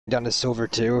Down to silver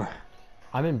 2.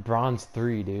 I'm in bronze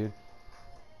 3, dude.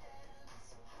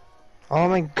 Oh,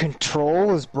 my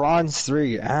control is bronze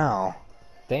 3. Ow.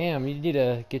 Damn, you need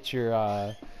to get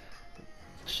your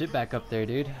shit back up there,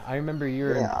 dude. I remember you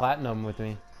were in Yeah. platinum with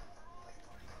me.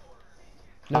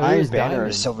 No, it Iron was Banner is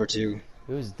diamond. silver 2.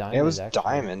 It was It diamond, was actually.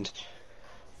 diamond.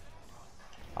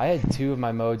 I had 2 of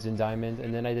my modes in diamond,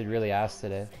 and then I did really ass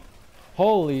today.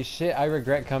 Holy shit, I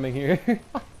regret coming here.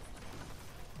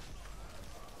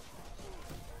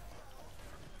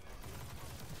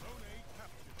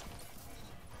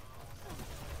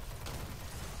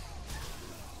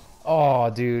 Oh,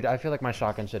 dude, I feel like my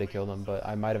shotgun should have killed him, but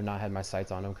I might have not had my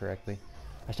sights on him correctly.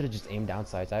 I should have just aimed down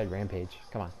sights. I had rampage.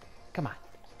 Come on. Come on.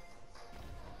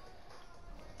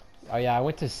 Oh yeah, I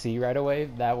went to C right away.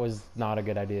 That was not a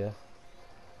good idea.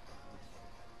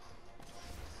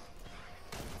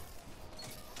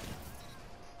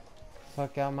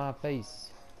 Fuck out my face.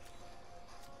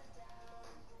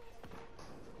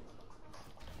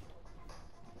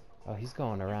 Oh, he's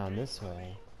going around this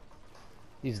way.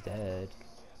 He's dead.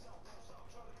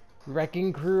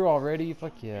 Wrecking crew already?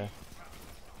 Fuck yeah.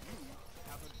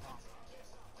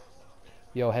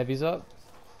 Yo, heavy's up.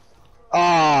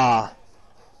 Ah!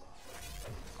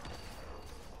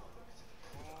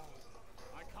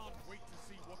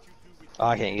 Oh,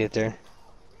 I can't get there.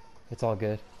 It's all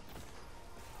good.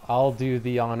 I'll do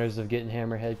the honors of getting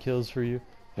hammerhead kills for you.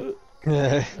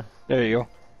 There you go.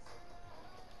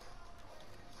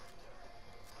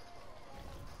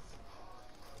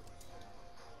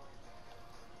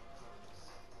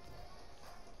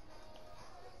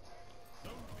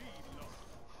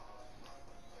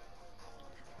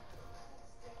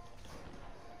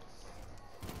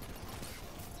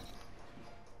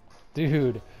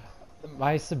 Dude,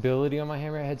 my stability on my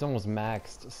hammerhead's almost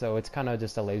maxed, so it's kind of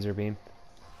just a laser beam.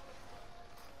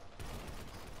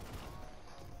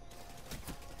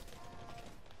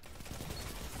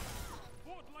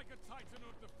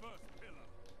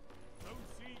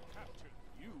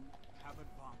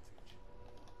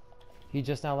 He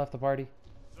just now left the party.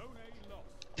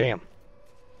 Damn.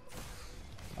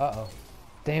 Uh-oh.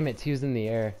 Damn it, he was in the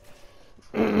air.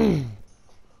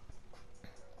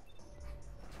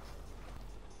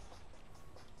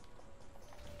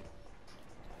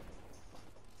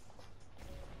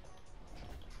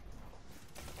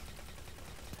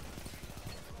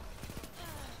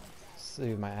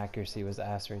 See, my accuracy was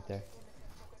ass right there.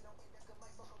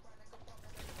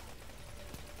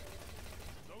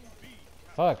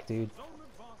 Fuck, dude.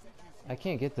 I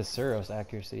can't get the Suros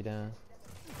accuracy down.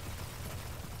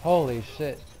 Holy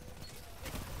shit.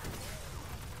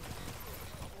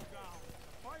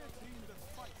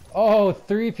 Oh,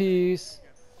 3-piece.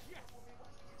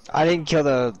 I didn't kill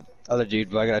the other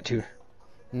dude, but I got 2.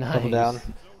 Double Nice. down.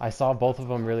 I saw both of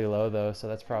them really low though, so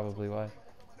that's probably why.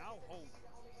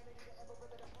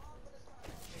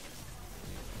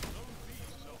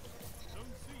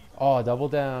 Oh, double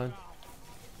down.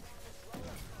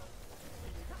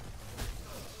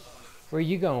 Where are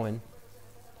you going?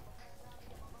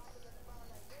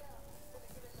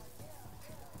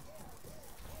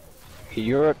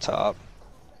 You're up top.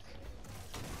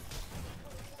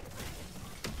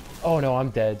 Oh no,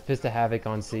 I'm dead. Fist of Havoc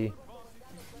on C.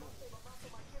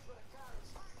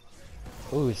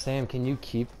 Ooh, Sam, can you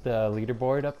keep the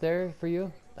leaderboard up there for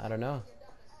you? I don't know.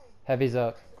 Heavy's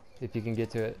up, if you can get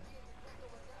to it.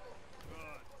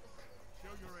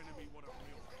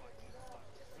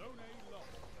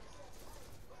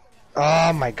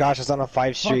 Oh my gosh, it's on a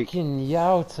 5 streak. Fucking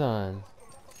Yauton.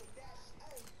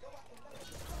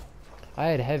 I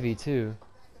had heavy too.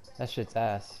 That shit's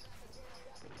ass.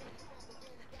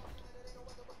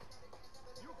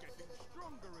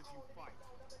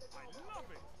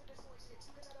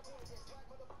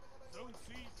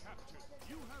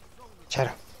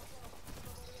 Shadow.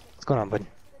 What's going on, bud?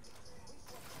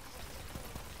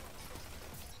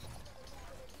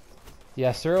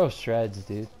 Yeah, Suro shreds,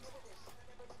 dude.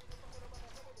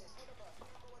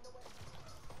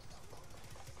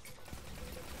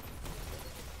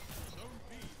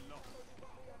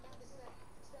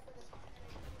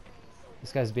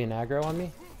 This guy's being aggro on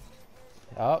me.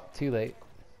 Oh, too late.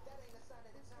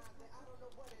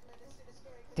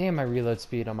 Damn, my reload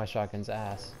speed on my shotgun's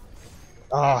ass.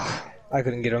 Ah, oh, I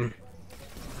couldn't get him.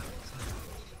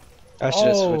 I should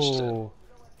have switched it. Oh,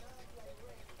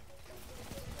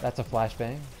 that's a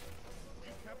flashbang.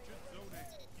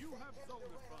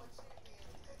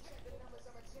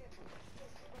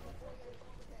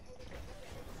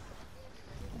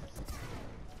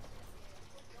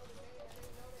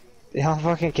 Yeah, I'll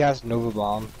fucking cast Nova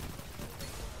Bomb.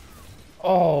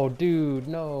 Oh, dude,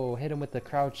 no. Hit him with the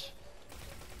crouch.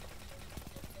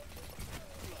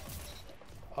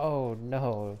 Oh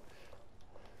no.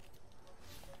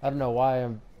 I don't know why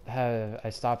I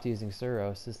stopped using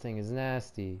Suros. This thing is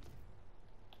nasty.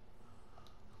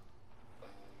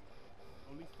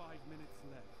 Only 5 minutes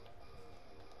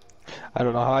left. I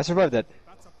don't know how I survived that.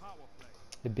 That's a power play.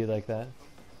 It'd be like that.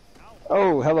 Now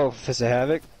Oh, hello, Fist of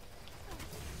Havoc.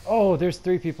 Oh, there's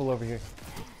 3 people over here.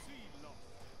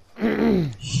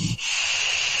 see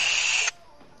lost.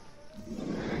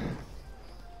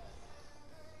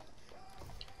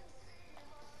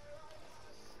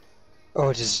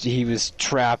 Oh, just he was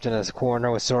trapped in a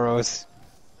corner with Soros.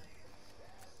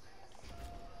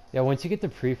 Yeah, once you get the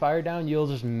pre-fire down, you'll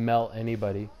just melt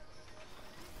anybody.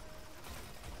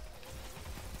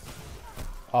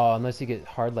 Oh, unless you get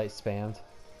hard light spammed.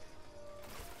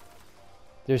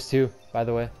 There's 2, by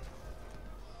the way.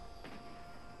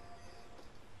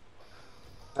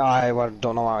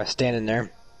 Don't know why I was standing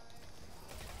there.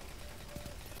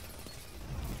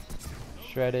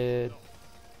 Shredded.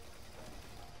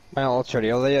 My ult's ready.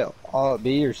 Are they all at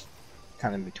B or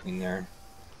kind of in between there?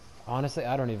 Honestly,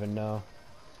 I don't even know.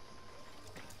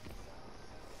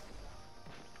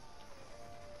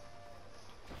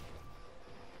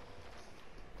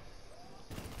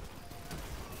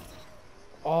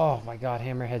 Oh my god,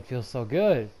 Hammerhead feels so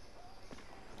good.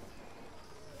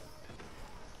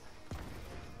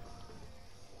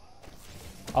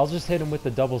 I'll just hit him with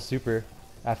the double super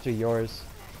after yours.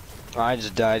 I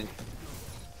just died.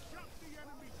 Shut the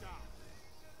enemy down.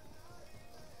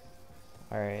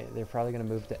 Alright, they're probably gonna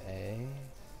move to A.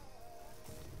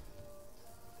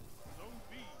 Zone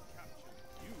B captured.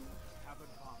 You have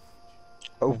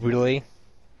advantage. Oh, really?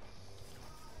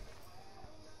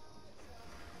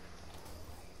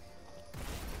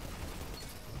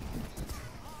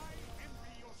 I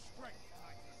envy your strength,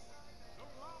 Titan. The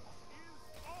round is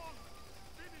on.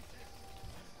 Finish it.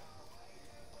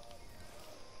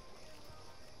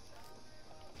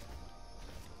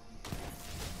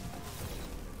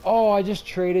 Oh, I just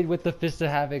traded with the Fist of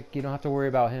Havoc. You don't have to worry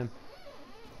about him.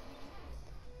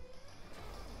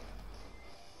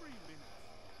 3 minutes.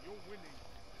 You're winning.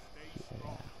 Stay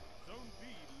strong. Zone B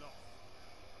lost.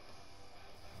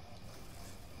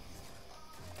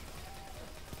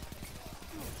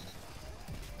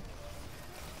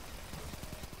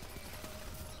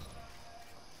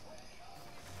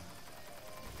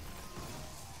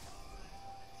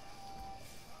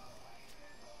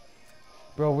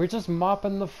 Bro, we're just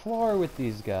mopping the floor with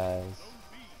these guys. Zone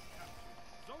B captured.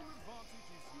 Zone advantage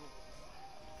is yours.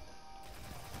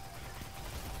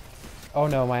 Oh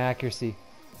no, my accuracy.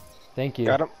 Thank you.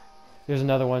 Got him. There's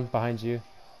another one behind you.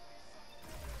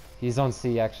 He's on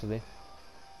C, actually.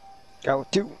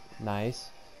 Got 2.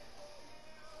 Nice.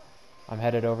 I'm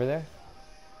headed over there.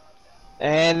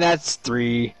 And that's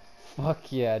 3.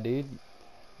 Fuck yeah, dude. Zone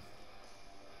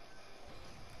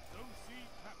C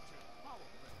captured. Power play.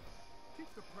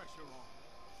 Keep the pressure on.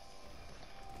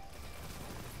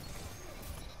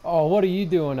 Oh, what are you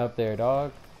doing up there,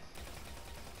 dog?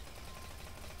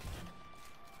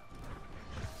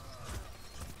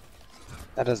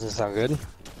 That doesn't sound good.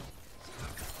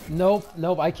 Nope,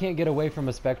 nope, I can't get away from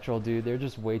a Spectral, dude. They're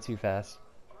just way too fast.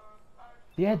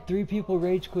 He had 3 people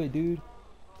rage quit, dude.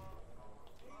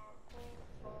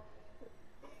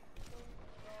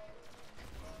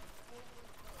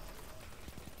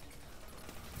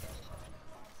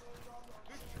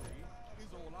 Victory is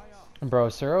all I ask. Bro,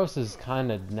 Suros is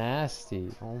kind of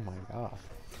nasty. Oh my god.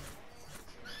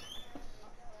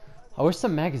 I wish the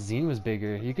magazine was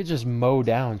bigger. You could just mow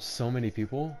down so many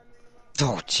people.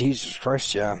 Oh, Jesus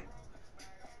Christ, yeah.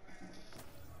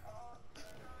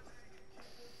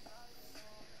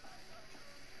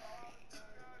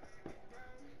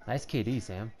 Nice KD,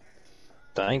 Sam.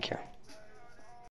 Thank you.